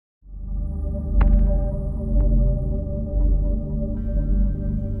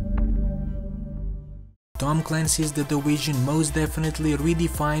Tom Clancy's The Division most definitely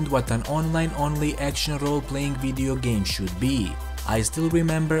redefined what an online-only action role-playing video game should be. I still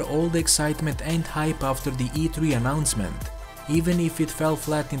remember all the excitement and hype after the E3 announcement. Even if it fell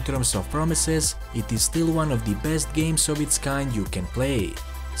flat in terms of promises, it is still one of the best games of its kind you can play.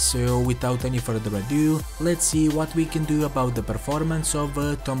 So without any further ado, let's see what we can do about the performance of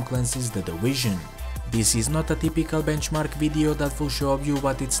Tom Clancy's The Division. This is not a typical benchmark video that will show you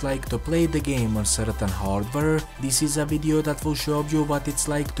what it's like to play the game on certain hardware. This is a video that will show you what it's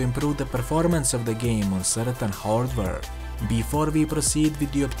like to improve the performance of the game on certain hardware. Before we proceed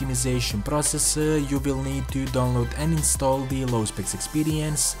with the optimization process, you will need to download and install the Low Specs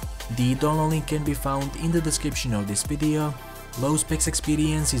Experience. The download link can be found in the description of this video. Low Specs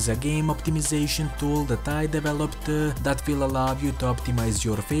Experience is a game optimization tool that I developed that will allow you to optimize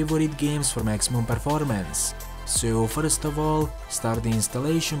your favorite games for maximum performance. So first of all, start the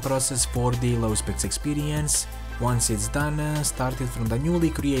installation process for the Low Specs Experience. Once it's done, start it from the newly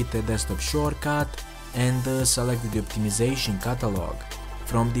created desktop shortcut and select the optimization catalog.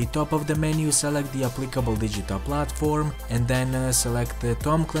 From the top of the menu, select the applicable digital platform and then select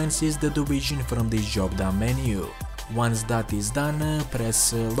Tom Clancy's The Division from this drop-down menu. Once that is done,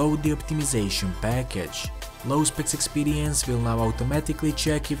 press load the optimization package. Low Specs Experience will now automatically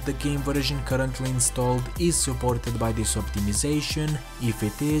check if the game version currently installed is supported by this optimization. If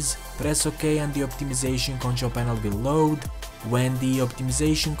it is, press OK and the optimization control panel will load. When the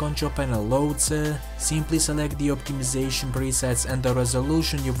optimization control panel loads, simply select the optimization presets and the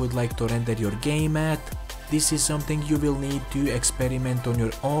resolution you would like to render your game at. This is something you will need to experiment on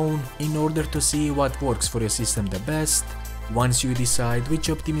your own in order to see what works for your system the best. Once you decide which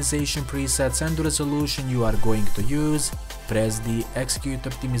optimization presets and resolution you are going to use, press the execute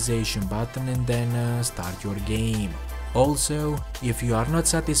optimization button and then start your game. Also, if you are not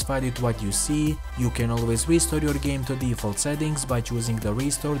satisfied with what you see, you can always restore your game to default settings by choosing the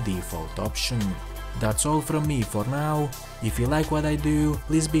restore default option. That's all from me for now. If you like what I do,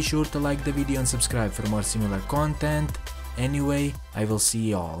 please be sure to like the video and subscribe for more similar content. Anyway, I will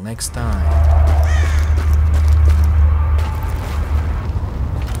see you all next time.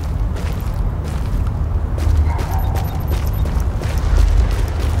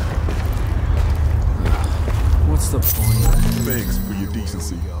 What's the point? Thanks for your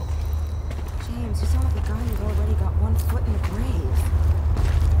decency. James, you sound like a guy who's already got one foot in the grave.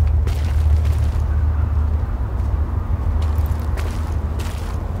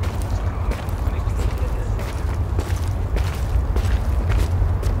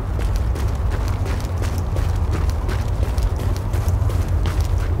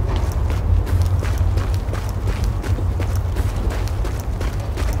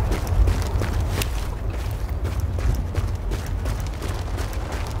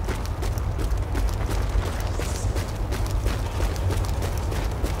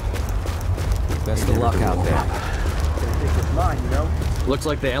 Best of luck out there. Think it's mine, you know? Looks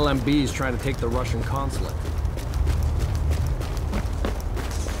like the LMB is trying to take the Russian consulate.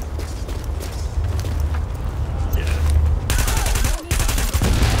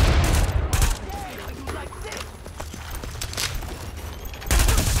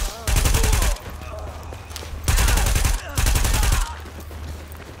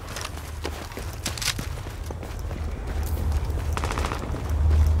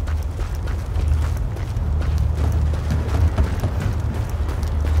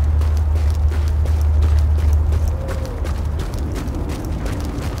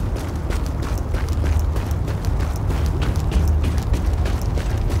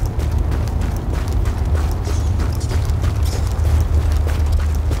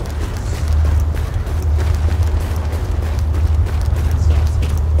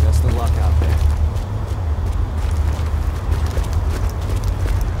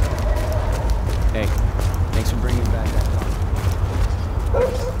 Hey, thanks for bringing back that